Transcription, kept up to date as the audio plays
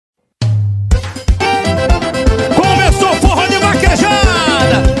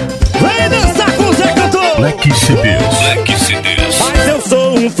CDs. Mas eu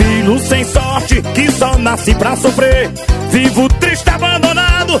sou um filho sem sorte, que só nasci pra sofrer. Vivo triste,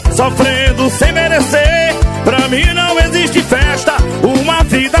 abandonado, sofrendo sem merecer. Pra mim não existe festa, uma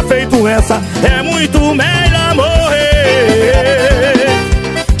vida feito essa é muito melhor morrer.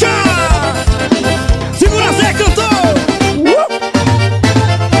 Tchau! Segura Zé, cantor!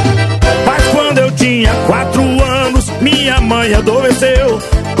 Mas quando eu tinha 4 anos, minha mãe adoeceu.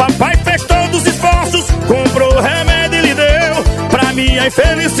 Papai fez todos os esforços, comprou remédio e lhe deu. Pra minha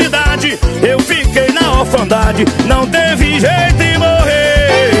infelicidade, eu fiquei na orfandade. Não teve jeito e morreu.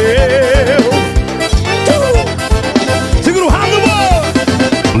 Segura o rabo,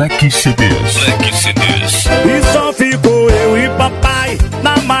 Black CDs. E só ficou eu e papai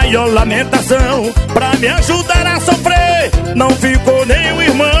na maior lamentação. Pra me ajudar a sofrer, não ficou nem o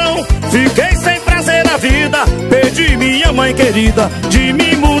irmão. Fiquei sem prazer na vida, perdi minha mãe querida. De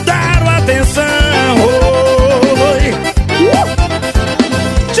me mudaram a atenção. Oi.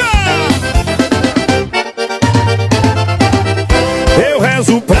 Eu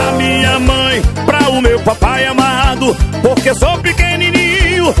rezo pra minha mãe, pra o meu papai amado, porque sou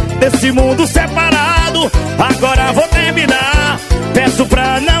pequenininho desse mundo separado. Agora vou terminar, peço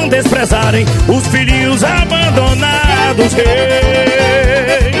pra não desprezarem os filhinhos abandonados.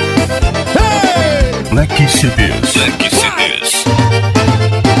 Hey! Black CDs.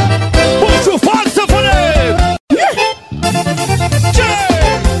 Puxa o fogo, sanfoneiro!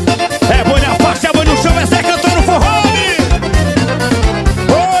 É boi na faixa, é boi no chão, esse é cantor no forró.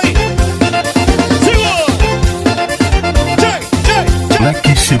 Oi! Segura!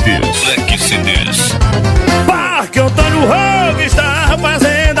 Black CDs. Parque Antônio Rogue está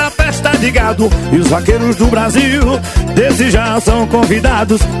fazendo a festa de gado. E os vaqueiros do Brasil, desde já são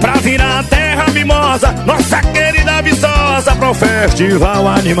convidados pra vir à terra mimosa, nossa querida Viçosa, pro festival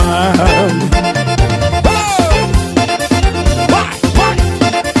animado.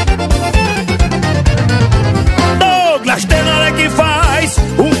 Douglas Tenor é que faz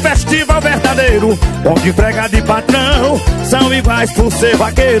um festival verdadeiro, onde empregado e patrão são iguais por ser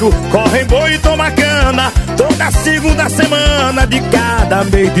vaqueiro. Correm boi e toma cana toda segunda semana de cada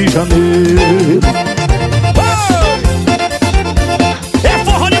mês de janeiro. É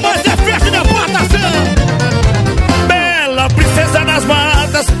forró demais, é festa de apartação. Bela princesa das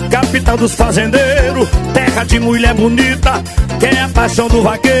matas, capital dos fazendeiros, terra de mulher bonita, que é a paixão do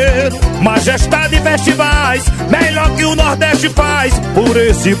vaqueiro. Majestade e festivais, melhor que o Nordeste faz por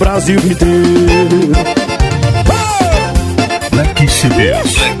esse Brasil inteiro. Black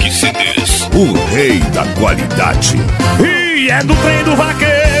CDs. O rei da qualidade. E é no trem do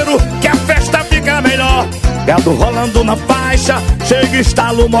vaqueiro que a festa fica melhor. Gado rolando na faixa, chega e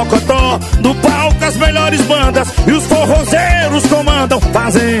estala o mocotó. No palco as melhores bandas e os forrozeiros comandam,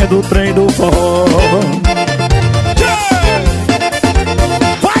 fazendo o trem do forró.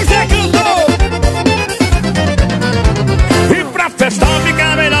 Vai, Zé Cantor! E pra festa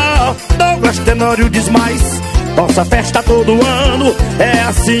ficar melhor, Douglas Tenório diz mais: nossa festa todo ano, é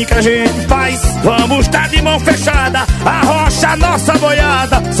assim que a gente faz. Vamos estar de mão fechada, arrocha a nossa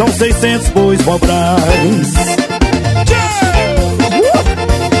boiada, são 600 bois mobrais.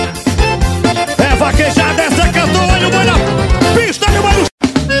 É vaquejada, essa cantou, olha o boi na pista, olha o boi no...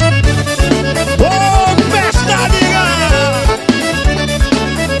 Ô, festa de gado!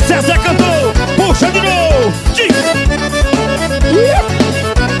 Zezé cantou, puxa de novo!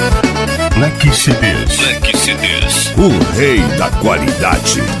 Black CDs. O rei da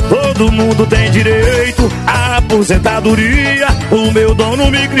qualidade. Todo mundo tem direito à aposentadoria. O meu dono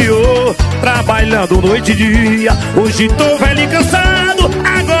me criou, trabalhando noite e dia. Hoje tô velho e cansado,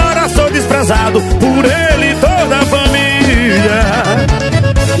 agora sou desprezado por ele e toda a família.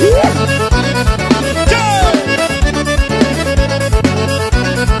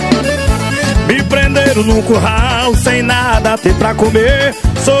 Me prenderam num curral, sem nada ter pra comer.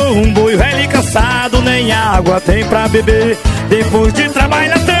 Sou um boi velho e cansado, nem água tem pra beber. Depois de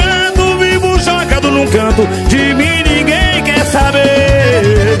trabalhar tanto, vivo jogado num canto, de mim ninguém quer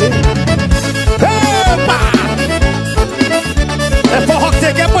saber. Epa! É forró que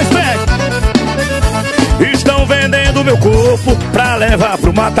você quer, pois pega. Estão vendendo meu corpo pra levar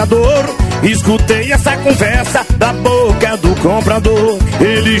pro matadouro. Escutei essa conversa da boca do comprador.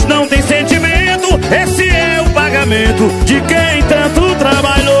 Eles não têm sentimento, esse é o pagamento de quem tanto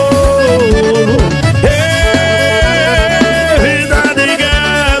trabalhou. Vida de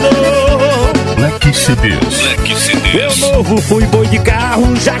gado. Black CDs. Eu novo fui boi de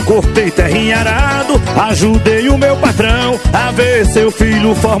carro, já cortei terrinha arado. Ajudei o meu patrão a ver seu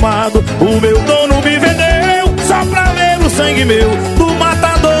filho formado. O meu dono me vendeu só pra ver o sangue meu do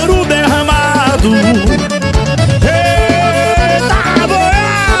matadouro derramado.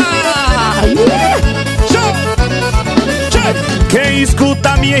 Quem escuta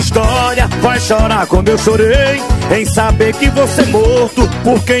a minha história vai chorar como eu chorei em saber que você é morto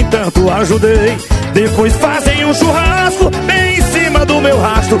por quem tanto ajudei. Depois fazem um churrasco bem em cima do meu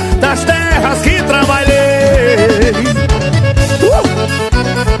rastro das terras que trabalhei.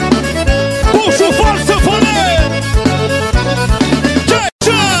 Puxa o fone, seu fone!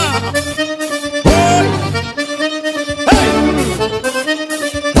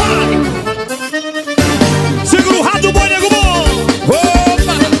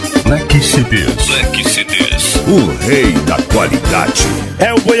 Black CDs. O rei da qualidade.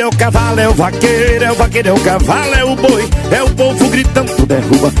 É o boi, é o cavalo, é o vaqueiro, é o vaqueiro, é o cavalo, é o boi. É o povo gritando,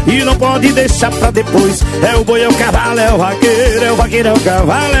 derruba e não pode deixar pra depois. É o boi, é o cavalo, é o vaqueiro, é o vaqueiro, é o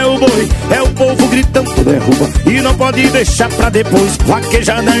cavalo, é o boi. É o povo gritando, derruba e não pode deixar pra depois.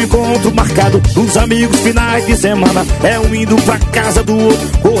 Vaquejada é um encontro marcado dos amigos finais de semana. É um indo pra casa do outro,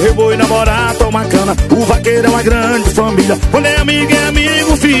 correr boi, namorar, tomar cana. O vaqueiro é uma grande família, quando é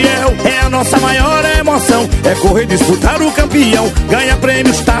amigo fiel. É a nossa maior emoção, é correr, disputar o campeão, ganha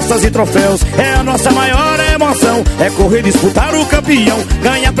prêmios, taças e troféus. É a nossa maior emoção, é correr, disputar o campeão,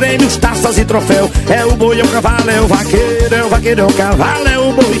 ganha prêmios, taças e troféu. É o boi, é o cavalo, é o vaqueiro, é o vaqueiro, é o cavalo, é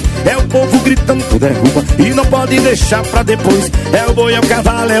o boi. É o povo gritando, derruba e não pode deixar pra depois. É o boi, é o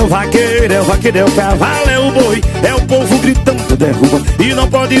cavalo, é o vaqueiro, é o vaqueiro, é o cavalo, é o boi. É o povo gritando, derruba e não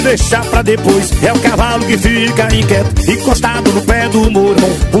pode deixar pra depois. É o cavalo que fica inquieto, encostado no pé do morão,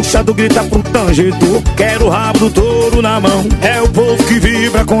 puxado, grita pro tangedor, quero o rabo do touro na mão. É o povo que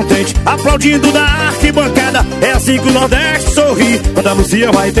vibra contente, aplaudindo da arquibancada. É assim que o Nordeste sorri quando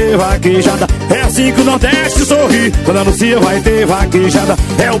anuncia vai ter vaquejada. É assim que o Nordeste sorri quando anuncia vai ter vaquejada.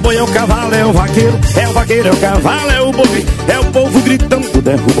 É o boi, é o cavalo, é o vaqueiro, é o vaqueiro, é o cavalo, é o boi. É o povo gritando,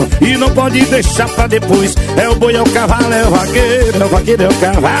 derruba e não pode deixar pra depois. É o boi, é o cavalo, é o vaqueiro, é o vaqueiro, é o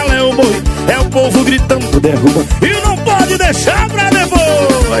cavalo, é o boi. É o povo gritando, derruba e não pode deixar pra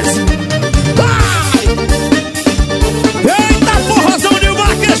depois. Eita, forrozão de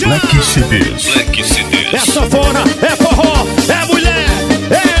vaquejada. Black CDs. Black CDs. É sanfona, é forró, é mulher,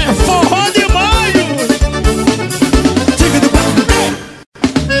 é forró de maio.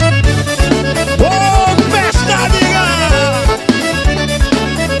 Ô, pestadinha!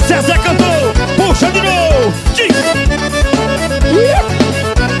 Zezé cantou, puxa de novo.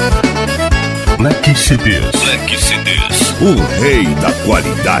 Black CDs. Black CDs. O rei da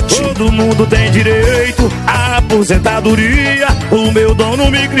qualidade. Todo mundo tem direito à aposentadoria. O meu dono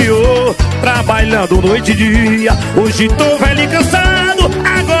me criou, trabalhando noite e dia. Hoje tô velho e cansado,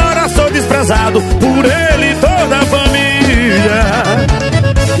 agora sou desprezado por ele e toda a família.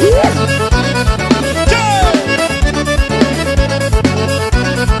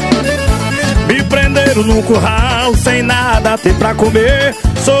 Me prenderam no curral, sem nada ter pra comer.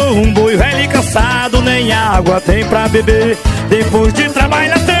 Sou um boi velho e cansado, nem água tem pra beber. Depois de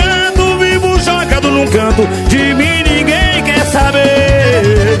trabalhar tanto, vivo jogado num canto, de mim ninguém quer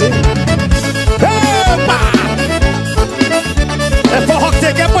saber. Opa! É forró que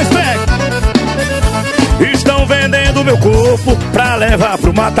você quer, pois pega. Estão vendendo meu corpo pra levar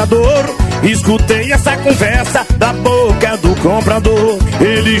pro matadouro. Escutei essa conversa da boca do comprador.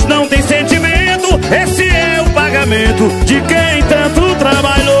 Eles não têm sentimento, esse é o pagamento de quem tanto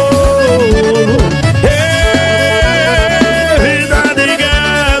trabalhou. Vida de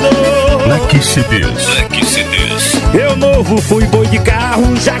gado. Black CDs. Black CDs. Eu novo fui boi de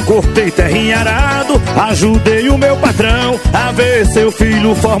carro, já cortei terra em arado. Ajudei o meu patrão a ver seu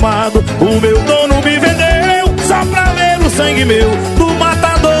filho formado. O meu dono me vendeu só pra ver o sangue meu do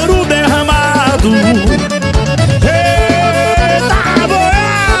matadouro derramado. Eita,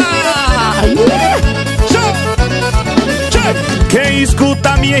 boia! Quem escuta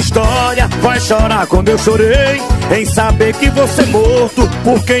a minha história vai chorar como eu chorei em saber que você é morto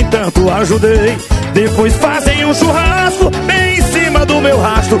por quem tanto ajudei. Depois fazem um churrasco bem em cima do meu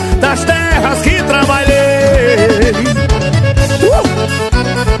rastro das terras que trabalhei.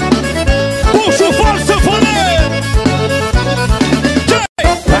 Puxa o fone, seu fone!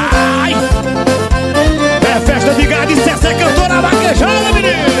 Ai! É festa de gado e Zezé cantou na vaquejada,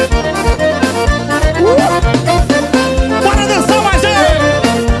 menino! Bora dançar mais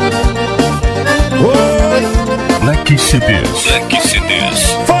Black CDs. Black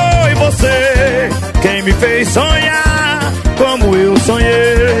CDs. Foi você quem me fez sonhar como eu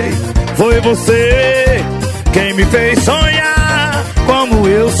sonhei. Foi você quem me fez sonhar como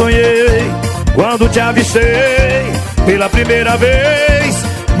eu sonhei. Quando te avistei pela primeira vez,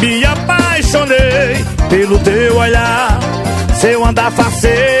 me apaixonei pelo teu olhar. Seu andar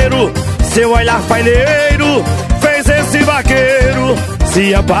faceiro, seu olhar falheiro, fez esse vaqueiro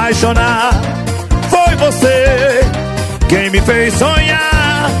se apaixonar. Foi você quem me fez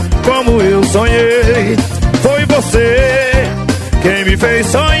sonhar como eu sonhei. Foi você quem me fez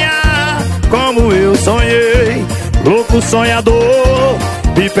sonhar como eu sonhei. Louco sonhador,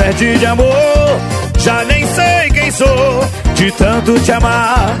 me perdi de amor, já nem sei quem sou, de tanto te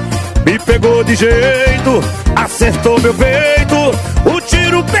amar. Me pegou de jeito, acertou meu peito, o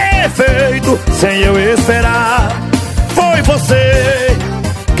tiro perfeito, sem eu esperar. Foi você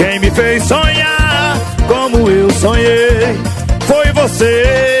quem me fez sonhar como eu sonhei. Foi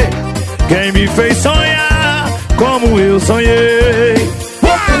você quem me fez sonhar como eu sonhei.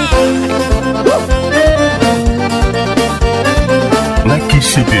 Leque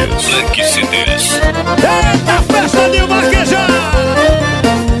CDs. Eita, festa de vaquejada!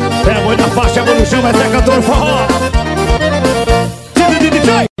 É muita faixa, evolução, mas é cantor forró.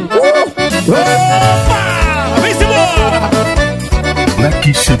 Opa! Vem-se embora!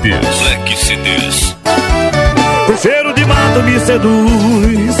 Leque CDs. O cheiro de mato me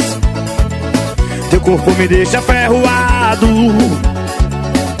seduz, teu corpo me deixa ferroado.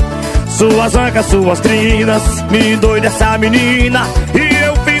 Suas ancas, suas crinas, me endoida essa menina e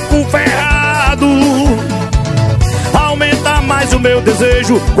eu fico ferrado. Aumenta mais o meu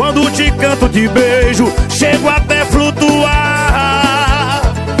desejo quando te canto, te beijo, chego até flutuar.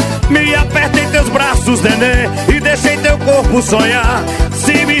 Me aperta em teus braços, neném, e deixa em teu corpo sonhar.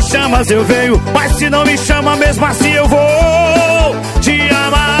 Se me chamas eu venho, mas se não me chama mesmo assim eu vou te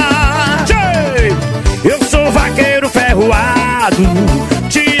amar. Eu sou vaqueiro ferroado,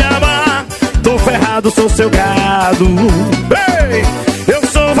 te amar, tô ferrado, sou seu gado. Ei, eu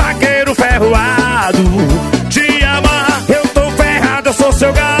sou vaqueiro ferroado, te amar, eu tô ferrado, eu sou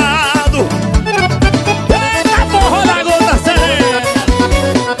seu gado. Eita porra da gota séria.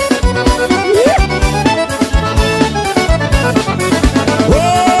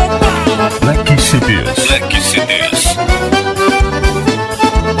 Opa! Leque CDs.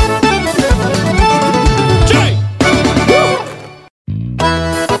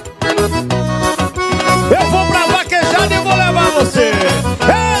 Eu vou pra vaquejada e vou levar você.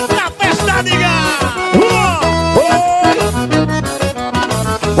 Eita festa de gado.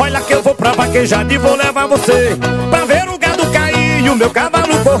 Olha que eu vou pra vaquejada e vou levar você pra ver o gado cair e o meu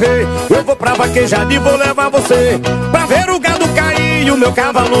cavalo correr. Eu vou pra vaquejada e vou levar você pra ver o gado cair e o meu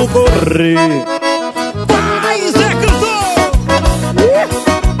cavalo correr. Vai, Zé Cantor!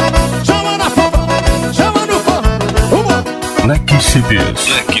 Chama na forma, chama no forro. Leque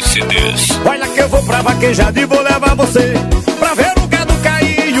CDs. Olha que eu vou pra vaquejada e vou levar você pra ver o gado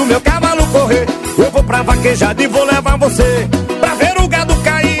cair e o meu cavalo correr. Eu vou pra vaquejada e vou levar você pra ver o gado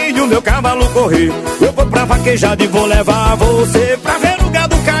cair e o meu cavalo correr. Eu vou pra vaquejada e vou levar você pra ver o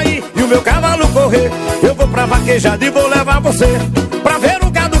gado cair e o meu cavalo correr. Eu vou pra vaquejada e vou levar você pra ver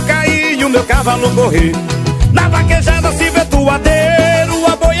o gado cair e o meu cavalo correr. Na vaquejada se vê tuadeiro,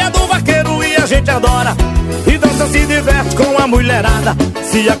 a boia do vaqueiro e a gente adora. E dança, se diverte com a mulherada.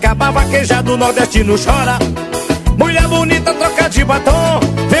 Se acabar vaquejado, o nordestino chora. Mulher bonita troca de batom,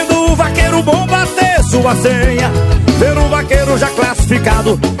 vendo o vaqueiro bom bater sua senha. Ver o vaqueiro já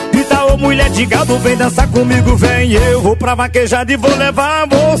classificado, grita, ô mulher de gado, vem dançar comigo, vem. Eu vou pra vaquejada e vou levar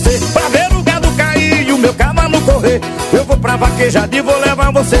você pra ver o gado cair e o meu cavalo correr. Eu vou pra vaquejada e vou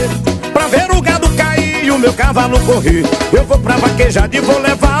levar você pra ver o gado cair e o meu cavalo correr. Eu vou pra vaquejada e vou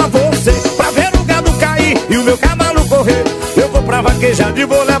levar você pra ver o gado cair e o meu cavalo correr. Eu vou pra vaquejada e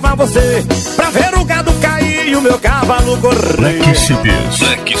vou levar você pra ver o gado cair e o meu cavalo correr. Leque CDs.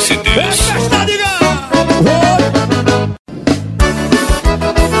 Festa de gado!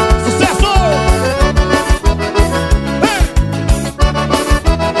 Sucesso!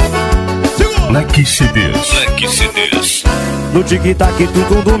 Segura! Leque CDs. No tic-tac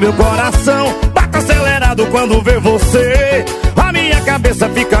tudo do meu coração bate acelerado quando vê você. A minha cabeça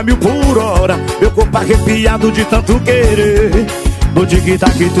fica 1000 por hora, meu corpo arrepiado de tanto querer. No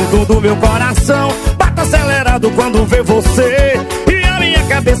tic-tac tudo do meu coração bate acelerado quando vê você. E a minha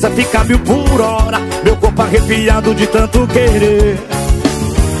cabeça fica 1000 por hora, meu corpo arrepiado de tanto querer.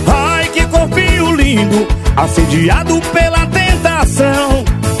 Ai, que corpinho lindo, assediado pela tentação.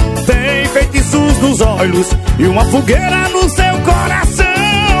 Tem feitiços nos olhos e uma fogueira no seu coração.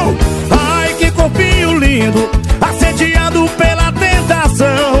 Ai, que corpinho lindo, assediado pela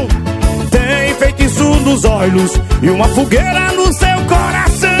tentação. Tem feitiço nos olhos e uma fogueira no seu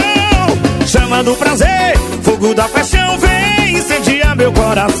coração. Chama do prazer, fogo da paixão, vem incendiar meu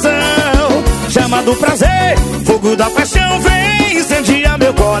coração. Chama do prazer, fogo da paixão, vem incendiar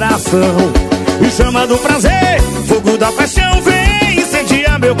meu coração. E chama do prazer, fogo da paixão, vem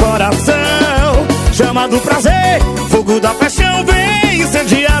incendiar meu coração. Chama do prazer, fogo da paixão, vem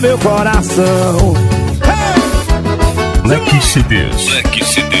incendiar meu coração. Hey! Leque CDs. Leque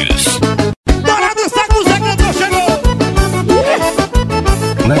CDs. Bora dançar com o Zé Cantor, chegou!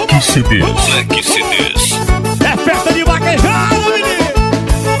 Leque CDs. Leque CDs. É festa de vaquejada, menino!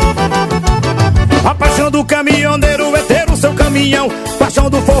 A paixão do caminhoneiro é ter o seu caminhão. Paixão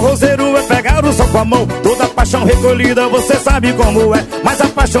do forrozeiro é pegar o sol com a mão. Toda paixão recolhida você sabe como é. Mas a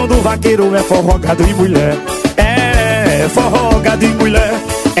paixão do vaqueiro é forrogado e mulher. É forrogado e mulher.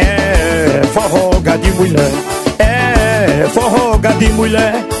 É forrogado e mulher. É forrogado e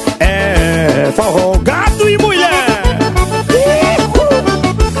mulher. É forrogado e mulher.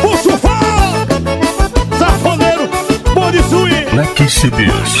 Puxa o Farra, safoneiro, bom de swing. Leque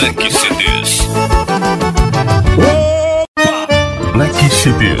CDs. Leque CDs. Leque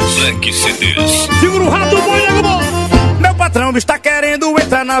CDs. Leque CDs. Segura o rato, boi, nego bom. Meu patrão está querendo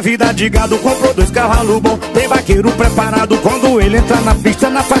entrar na vida de gado. Comprou 2 cavalos bons. Tem vaqueiro preparado. Quando ele entra na pista,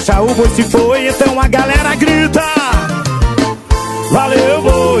 na faixa o boi se foi. Então a galera grita: valeu,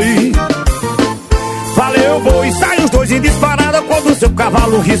 boi. Valeu, boi. Sai os dois em disparada. Quando seu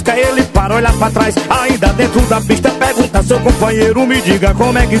cavalo risca, ele para, olha pra trás. Ainda dentro da pista, pergunta seu companheiro: me diga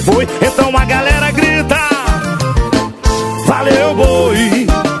como é que foi. Então a galera grita: valeu, boi.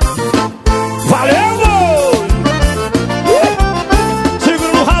 Valeu, boi.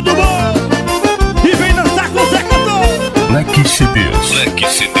 Segura no rabo, boi. E vem dançar com o Zé Cantor. Leque CDs. Leque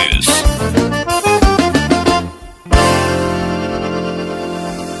CDs.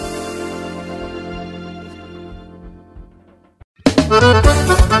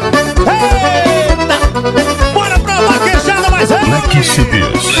 Eita! Bora pra vaquejada, mas é! Leque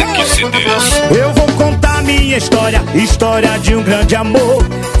CDs. Leque CDs. Eu vou contar minha história, história de um grande amor.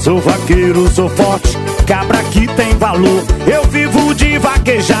 Sou vaqueiro, sou forte, cabra que tem valor. Eu vivo de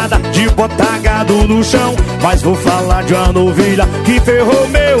vaquejada, de botar gado no chão. Mas vou falar de uma novilha que ferrou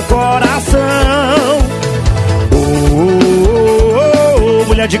meu coração. Oh,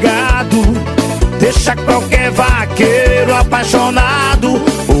 mulher de gado, deixa qualquer vaqueiro apaixonado.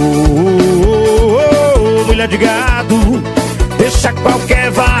 Oh, mulher de gado, deixa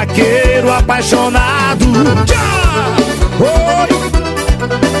qualquer vaqueiro apaixonado. Tchau! Oi!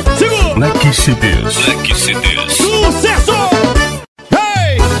 Segura! Leque CDs. Leque CDs. Sucesso!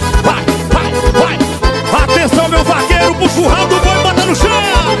 Ei! Vai, vai, vai! Atenção, meu vaqueiro, puxa o rabo do boi, bota no chão!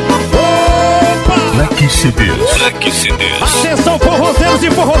 Opa! Leque CDs. Leque CDs. Atenção, forrozeiros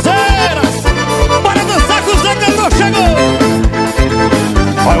e forrozeiras! Bora dançar com o Zé Cantor, chegou!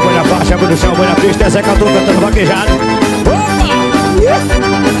 Olha o boi na faixa, boi no chão, boi na pista, é Zé Cantor cantando vaquejada. Opa!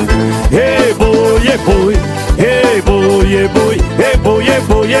 Ei, boi, ei, boi, ei, boi, ei, boi, ei, boi, ei,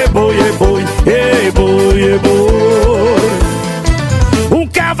 boi, ei, boi, ei, boi, ei, boi, ei, boi. Um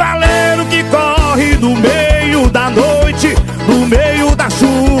cavaleiro que corre no meio da noite, no meio da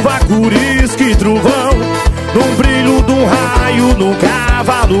chuva, curisca e trovão, num brilho de um raio, num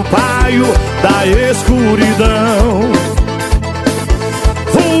cavalo paio da escuridão,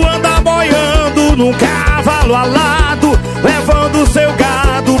 voando, aboiando num cavalo alado, levando seu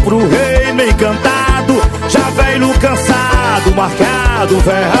gado pro reino encantado, já velho cansado, marcado,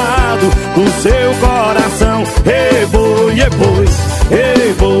 ferrado do seu coração. Ei, boi, ei, boi,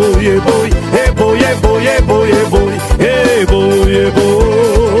 ei, boi, ei, boi, ei, boi, ei, boi, ei, boi, ei, boi, ei, boi, ei,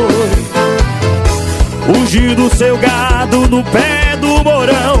 boi. Ungindo seu gado no pé do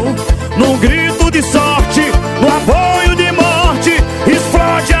morão, num grito de sorte, no apoio de morte,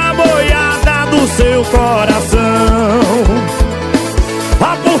 explode a boiada do seu coração.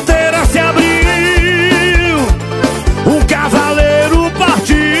 A porteira se abriu, um cavaleiro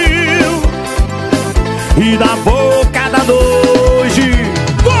partiu, e da boca da noite,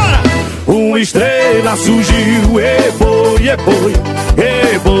 bora! Uma estrela surgiu. E boi, e boi,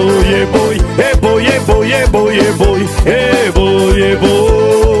 e boi, e boi, e boi, e boi, e boi, e boi, e boi, e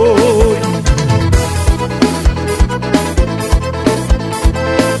boi.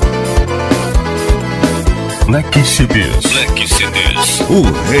 Leque CDs. Leque CDs. O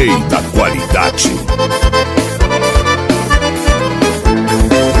rei da qualidade.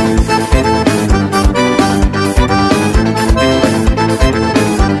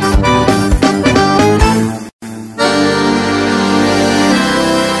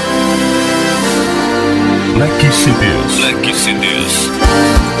 Leque CDs. Leque CDs.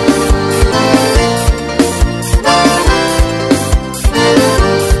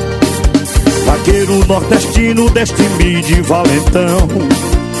 Vaqueiro nordestino deste-me de valentão,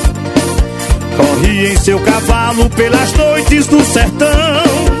 corre em seu cavalo pelas noites do sertão.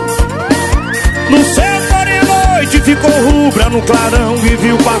 No céu, porém, a noite ficou rubra no clarão, e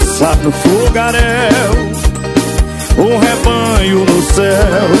viu passar no fogaréu um rebanho no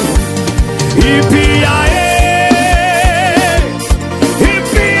céu. E piaê,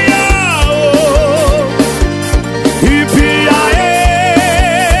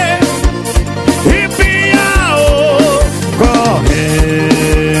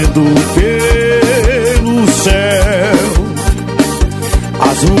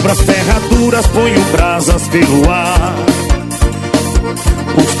 As rubras ferraduras ponham brasas pelo ar.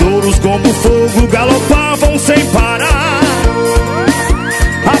 Os touros como fogo galopavam sem parar.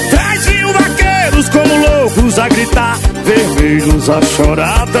 Atrás vinham vaqueiros como loucos a gritar, vermelhos a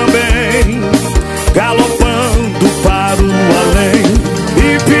chorar também, galopando para o além.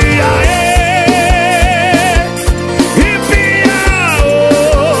 Ipiaê, Ipiaô,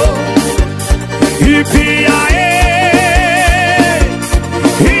 Ipiaê,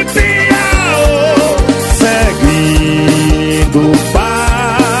 Ipiaô, seguindo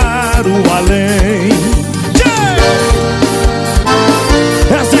para o além.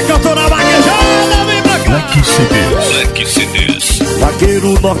 Essa é a cantora Vaquejada, vem pra cá. Leque CDs.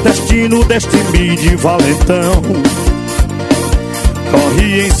 Vaqueiro nordestino destemido valentão,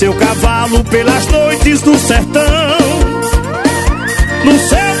 corre em seu cavalo pelas noites do sertão. No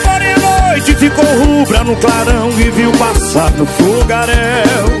céu, porém, a noite ficou rubra no clarão e viu passar no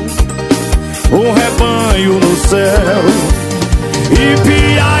fogaréu um rebanho no céu.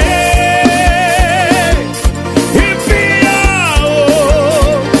 Ipiaê, Ipiaô,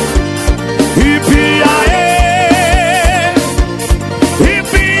 Ipiaê,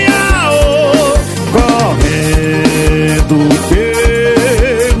 Ipiaô, correndo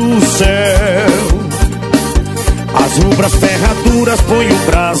pelo céu. As rubras ferraduras ponham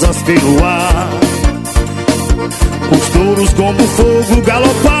brasas pelo ar. Os touros como fogo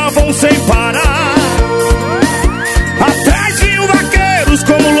galopavam sem parar. Atrás vinham vaqueiros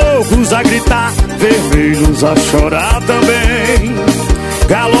como loucos a gritar, vermelhos a chorar também,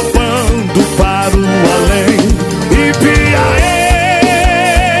 galopando para o além. Ipiaê,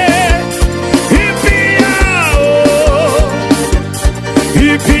 Ipiaô,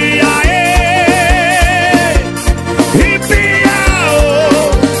 Ipiaê, Ipiaô,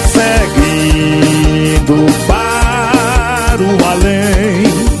 seguindo para o além.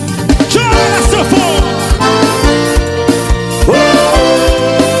 Chora, sanfona!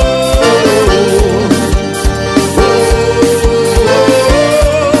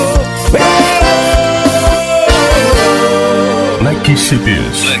 Leque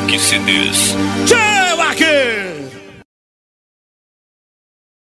CDs.